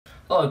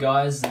Hello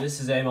guys, this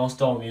is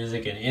Amosdoll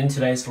Music, and in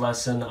today's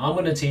lesson I'm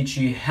going to teach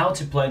you how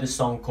to play the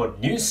song called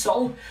New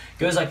Song. It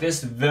goes like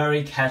this,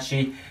 very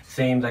catchy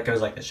theme that goes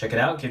like this. Check it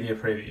out, give you a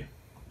preview.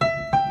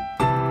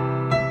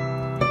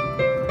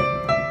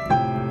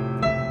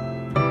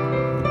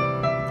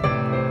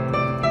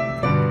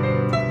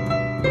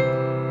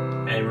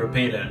 And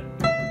repeat it.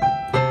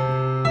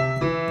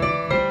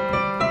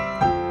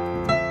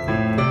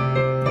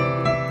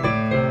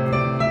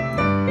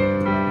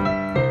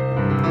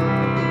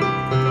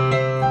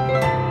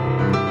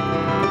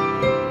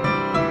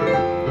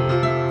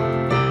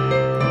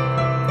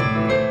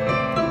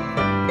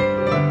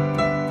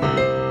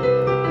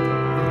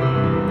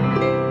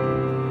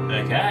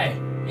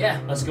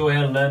 Let's go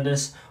ahead and learn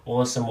this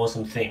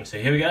awesome theme. So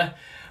here we go.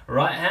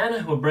 Right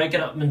hand, we'll break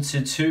it up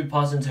into 2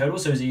 parts in total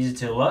so it's easy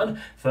to learn.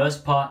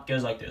 First part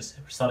goes like this.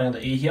 Starting on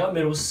the E here,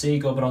 middle C,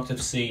 go up an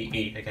octave C,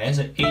 E. Okay,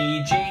 so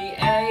E, G,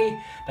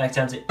 A, back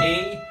down to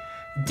E,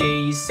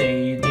 D,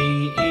 C,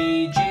 D,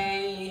 E, G,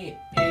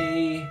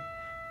 E.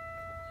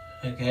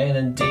 Okay, and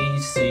then D,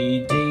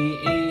 C, D,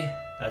 E.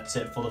 That's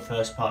it for the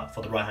first part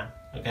for the right hand.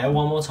 Okay,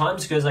 one more time,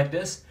 so it goes like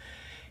this.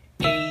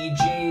 E,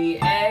 G,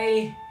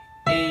 A,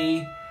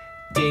 E,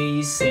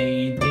 D,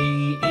 C,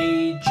 D,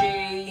 E,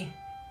 G,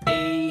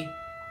 E,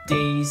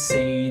 D,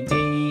 C, D,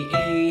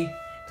 E.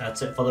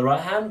 That's it for the right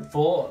hand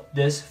for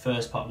this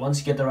first part. Once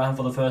you get the right hand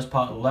for the first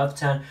part, left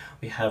hand,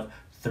 we have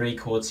 3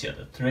 chords here.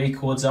 The 3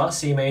 chords are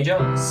C major,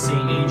 C,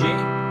 E, G.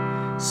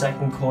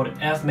 Second chord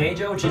F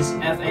major, which is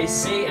F, A,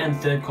 C, and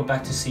third chord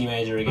back to C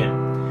major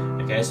again.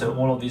 Okay, so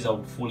all of these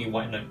are fully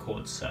white note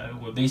chords. So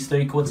with these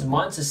 3 chords in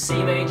mind, so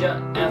C major,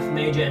 F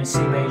major, and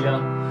C major,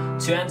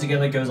 2 hands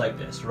together goes like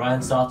this. Right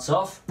hand starts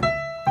off,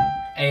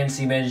 A and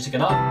C major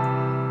together,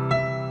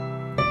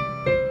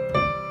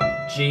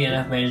 G and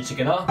F major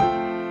together,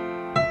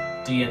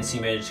 D and C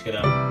major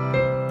together.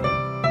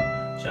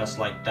 Just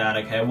like that,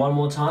 okay? One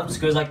more time, this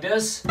goes like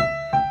this.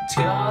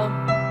 Together,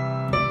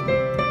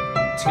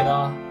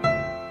 together,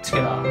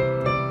 together.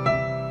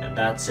 And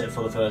that's it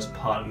for the first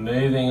part.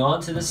 Moving on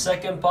to the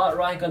second part,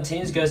 right hand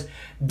continues, goes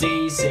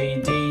D,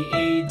 C, D,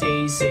 E,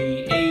 D,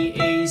 C, E,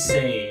 E,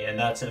 C. And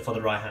that's it for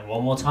the right hand.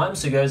 One more time,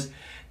 so it goes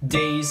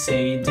D,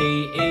 C, D,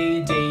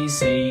 E, D,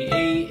 C,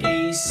 E,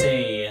 E,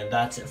 C. And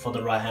that's it for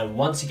the right hand.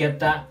 Once you get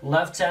that,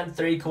 left hand,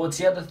 3 chords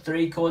here. The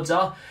 3 chords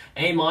are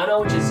A minor,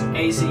 which is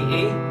A, C,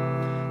 E.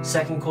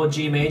 Second chord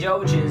G major,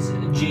 which is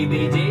G,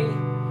 B, D.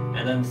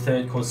 And then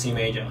third chord C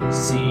major,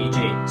 C, E,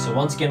 G. So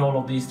once again, all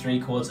of these 3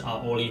 chords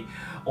are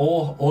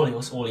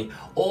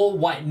all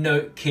white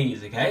note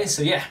keys, okay?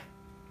 So yeah.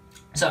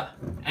 So,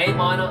 A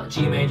minor,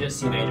 G major,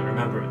 C major,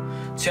 remember it.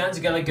 2 hands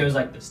together goes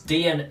like this.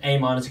 D and A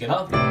minor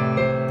together.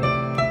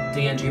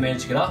 D and G major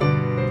together,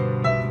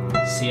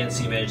 C and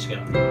C major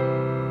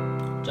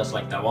together. Just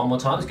like that. One more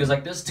time, it goes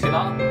like this.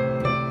 Together,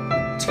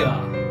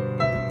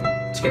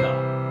 together, together.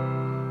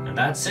 And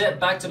that's it.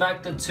 Back to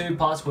back, the 2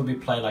 parts will be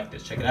played like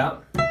this. Check it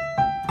out.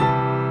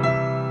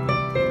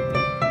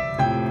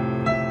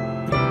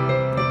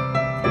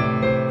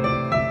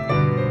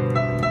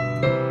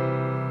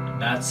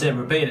 And that's it.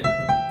 Repeat it.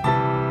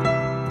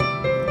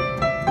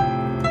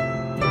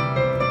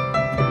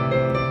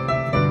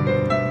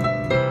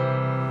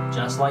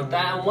 Like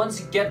that. And once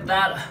you get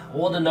that,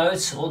 all the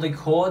notes, all the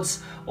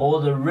chords, all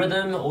the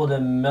rhythm, all the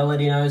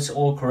melody notes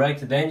all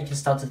correct, then you can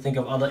start to think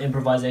of other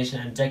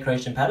improvisation and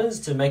decoration patterns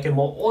to make it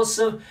more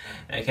awesome.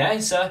 Okay,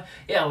 so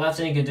yeah, left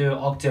hand you can do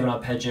octave and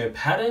arpeggio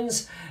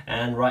patterns,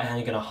 and right hand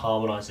you're going to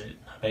harmonize it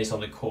based on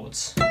the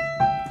chords.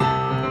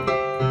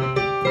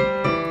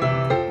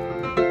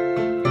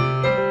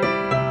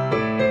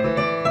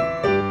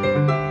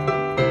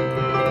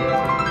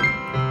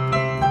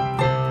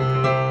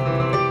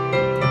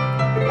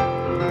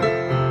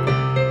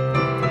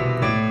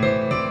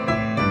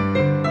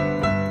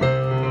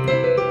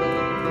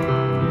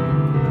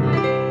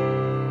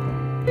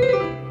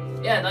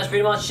 That's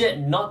pretty much it.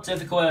 Not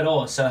difficult at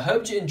all. So I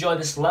hope you enjoyed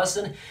this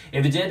lesson.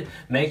 If you did,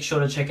 make sure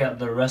to check out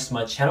the rest of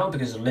my channel,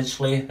 because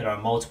literally there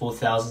are multiple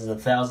thousands and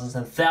thousands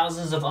and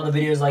thousands of other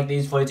videos like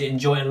these for you to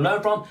enjoy and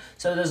learn from.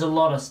 So there's a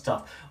lot of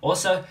stuff.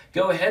 Also,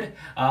 go ahead,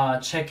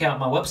 check out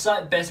my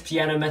website,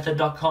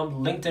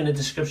 bestpianomethod.com, linked in the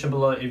description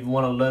below if you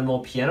want to learn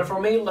more piano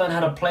from me, learn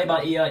how to play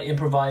by ear,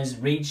 improvise,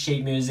 read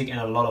sheet music, and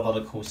a lot of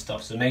other cool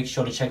stuff. So make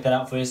sure to check that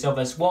out for yourself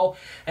as well.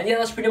 And yeah,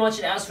 that's pretty much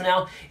it as for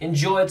now.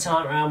 Enjoy your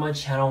time around my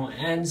channel,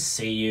 and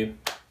see you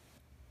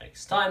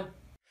next time.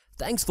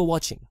 Thanks for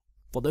watching.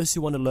 For those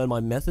who want to learn my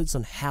methods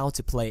on how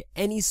to play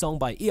any song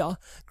by ear,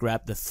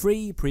 grab the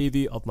free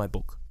preview of my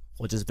book,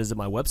 or just visit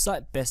my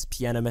website,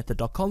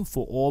 bestpianomethod.com,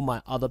 for all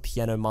my other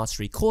piano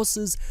mastery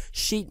courses,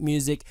 sheet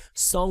music,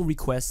 song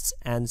requests,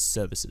 and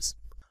services.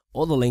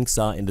 All the links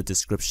are in the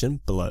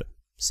description below.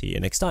 See you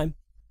next time.